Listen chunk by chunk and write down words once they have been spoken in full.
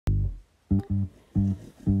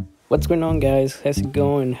What's going on, guys? How's it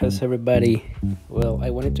going? How's everybody? Well, I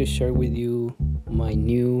wanted to share with you my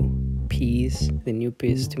new piece, the new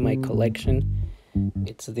piece to my collection.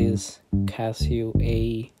 It's this Casio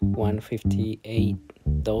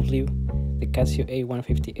A158W, the Casio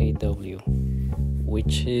A158W,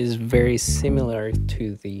 which is very similar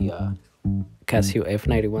to the Casio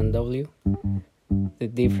F91W. The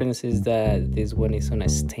difference is that this one is on a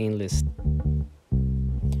stainless.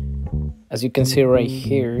 As you can see right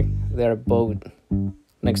here, they're both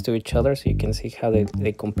next to each other, so you can see how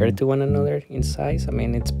they compare to one another in size. I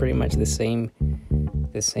mean, it's pretty much the same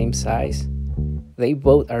size. They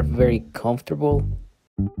both are very comfortable.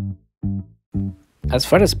 As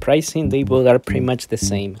far as pricing, they both are pretty much the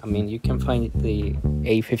same. I mean, you can find the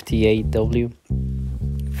A58W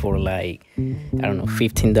for like, I don't know,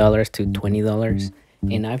 $15 to $20.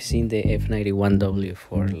 And I've seen the F91W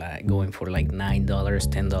for like going for like $9,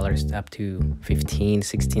 $10, up to $15,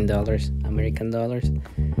 $16 American dollars.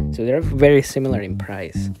 So they're very similar in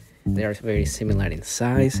price. They are very similar in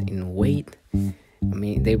size, in weight. I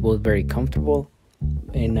mean, they're both very comfortable,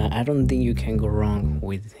 and I don't think you can go wrong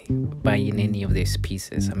with buying any of these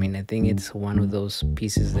pieces. I mean, I think it's one of those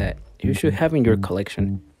pieces that you should have in your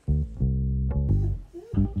collection.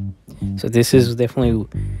 So this is definitely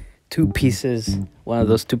two pieces, one of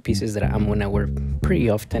those two pieces that I'm gonna wear pretty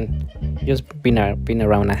often, just being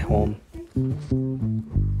around at home.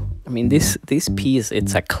 I mean, this piece,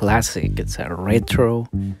 it's a classic, it's a retro,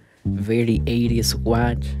 very 80s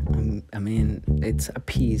watch. I mean, it's a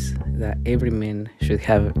piece that every man should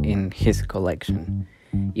have in his collection,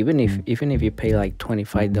 even if you pay like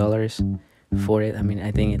 $25 for it. I mean,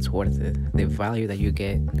 I think it's worth it. The value that you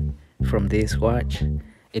get from this watch,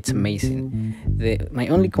 it's amazing. My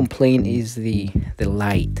only complaint is the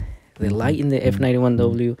light. The light in the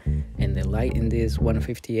F91W and the light in this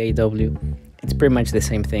 158W, it's pretty much the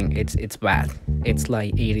same thing. It's bad. It's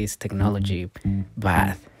like 80s technology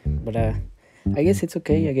bad. But I guess it's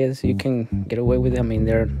okay. I guess you can get away with it. I mean,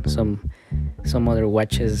 there are some other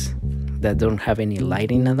watches that don't have any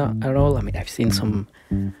lighting at all. I mean, I've seen some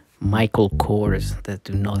Michael Kors that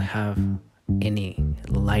do not have any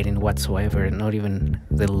lighting whatsoever, not even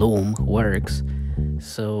the lume works.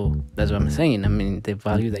 So that's what I'm saying. I mean, the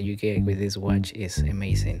value that you get with this watch is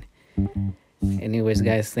amazing. Anyways,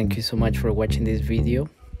 guys, thank you so much for watching this video,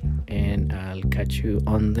 and I'll catch you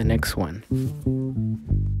on the next one.